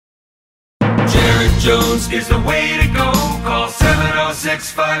Jared Jones is the way to go. Call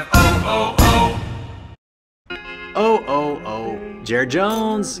 706-5000. Jared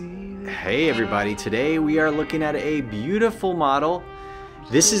Jones. Hey everybody, today we are looking at a beautiful model.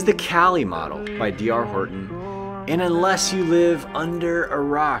 This is the Cali model by D.R. Horton. And unless you live under a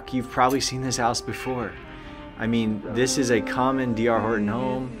rock, you've probably seen this house before. I mean, this is a common D.R. Horton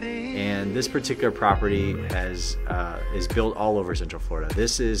home, and this particular property is built all over Central Florida.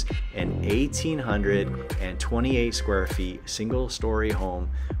 This is an 1,828 square feet, single-story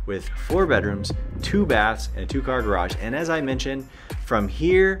home with 4 bedrooms, 2 baths, and a 2-car garage. And as I mentioned, from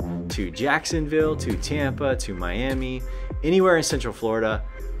here to Jacksonville, to Tampa, to Miami, anywhere in Central Florida,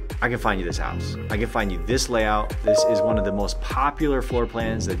 I can find you this house. I can find you this layout. This is one of the most popular floor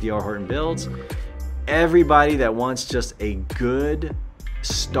plans that D.R. Horton builds. Everybody that wants just a good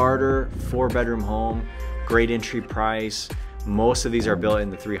starter 4-bedroom home, great entry price. Most of these are built in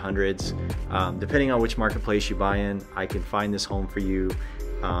the 300s. Depending on which marketplace you buy in, I can find this home for you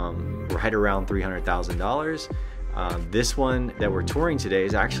right around $300,000. This one that we're touring today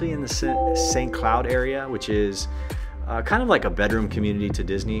is actually in the St. Cloud area, which is kind of like a bedroom community to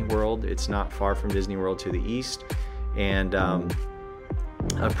Disney World. It's not far from Disney World to the east, and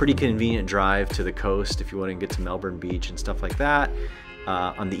a pretty convenient drive to the coast if you want to get to Melbourne Beach and stuff like that.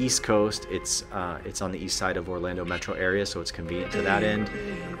 On the East Coast, it's on the east side of Orlando metro area, so it's convenient to that end.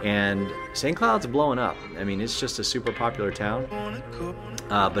 And St. Cloud's blowing up. I mean, it's just a super popular town.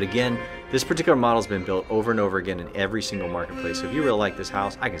 But again, this particular model's been built over and over again in every single marketplace. So if you really like this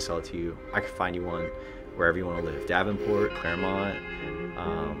house, I can sell it to you. I can find you one wherever you want to live. Davenport, Claremont,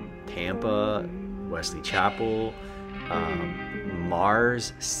 Tampa, Wesley Chapel,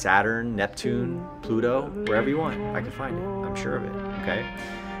 Mars, Saturn, Neptune, Pluto, wherever you want, I can find it. I'm sure of it. Okay.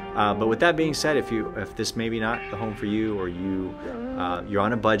 But with that being said, if this maybe not the home for you, or you're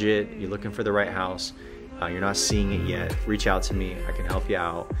on a budget, you're looking for the right house, you're not seeing it yet, reach out to me. I can help you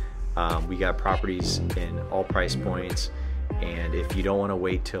out. We got properties in all price points. And if you don't want to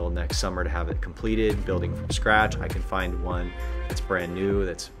wait till next summer to have it completed, building from scratch, I can find one that's brand new,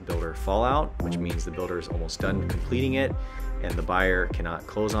 that's builder fallout, which means the builder is almost done completing it and the buyer cannot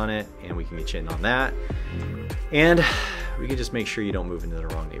close on it, and we can get you in on that. And we can just make sure you don't move into the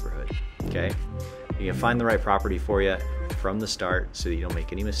wrong neighborhood, okay? You can find the right property for you from the start so that you don't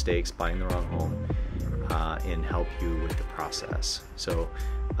make any mistakes buying the wrong home, and help you with the process. So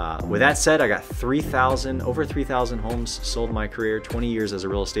with that said, I got over 3,000 homes sold in my career, 20 years as a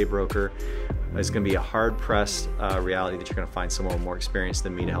real estate broker. It's gonna be a hard-pressed reality that you're gonna find someone more experienced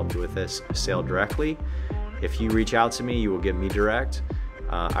than me to help you with this sale directly. If you reach out to me, you will get me direct.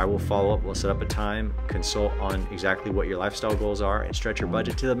 I will follow up, we'll set up a time, consult on exactly what your lifestyle goals are, and stretch your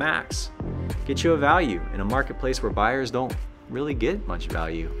budget to the max. Get you a value in a marketplace where buyers don't really get much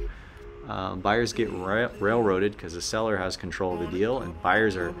value. Buyers get railroaded because the seller has control of the deal, and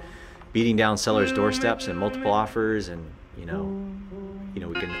buyers are beating down sellers' doorsteps and multiple offers, and you know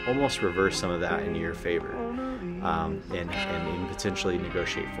we can almost reverse some of that in your favor, and even potentially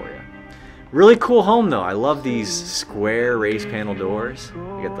negotiate for you. Really cool home though. I love these square raised panel doors.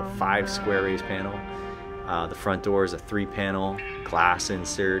 You get the 5 square raised panel. The front door is a 3-panel glass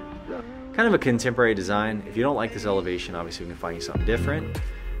insert. Kind of a contemporary design. If you don't like this elevation, obviously we can find you something different.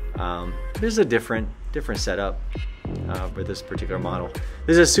 This is a different setup for this particular model.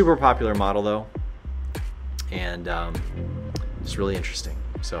 This is a super popular model though, and it's really interesting.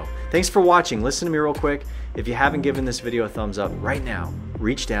 So thanks for watching. Listen to me real quick. If you haven't given this video a thumbs up right now,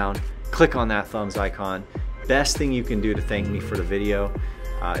 reach down, click on that thumbs icon. Best thing you can do to thank me for the video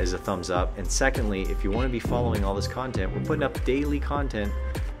is a thumbs up. And secondly, if you want to be following all this content, we're putting up daily content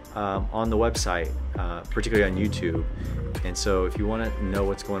on the website, particularly on YouTube. And so if you want to know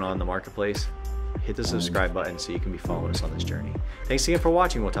what's going on in the marketplace, hit the subscribe button so you can be following us on this journey. Thanks again for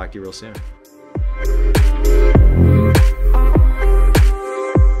watching. We'll talk to you real soon.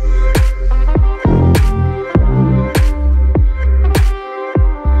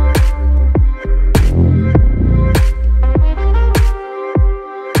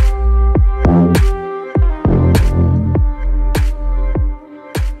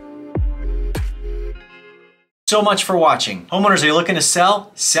 So much for watching. Homeowners, are you looking to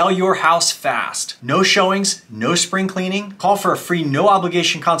sell? Sell your house fast. No showings, no spring cleaning. Call for a free no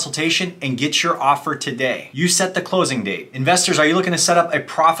obligation consultation and get your offer today. You set the closing date. Investors, are you looking to set up a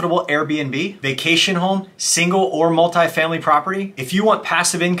profitable Airbnb, vacation home, single or multi-family property? If you want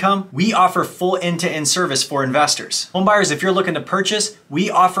passive income, we offer full end-to-end service for investors. Homebuyers, if you're looking to purchase, we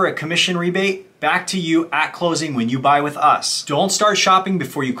offer a commission rebate back to you at closing when you buy with us. Don't start shopping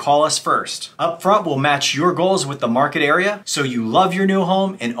before you call us first. Upfront, we'll match your goals with the market area so you love your new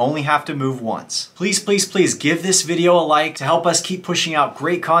home and only have to move once. Please, please, please give this video a like to help us keep pushing out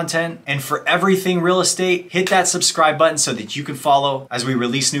great content. And for everything real estate, hit that subscribe button so that you can follow as we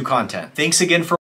release new content. Thanks again for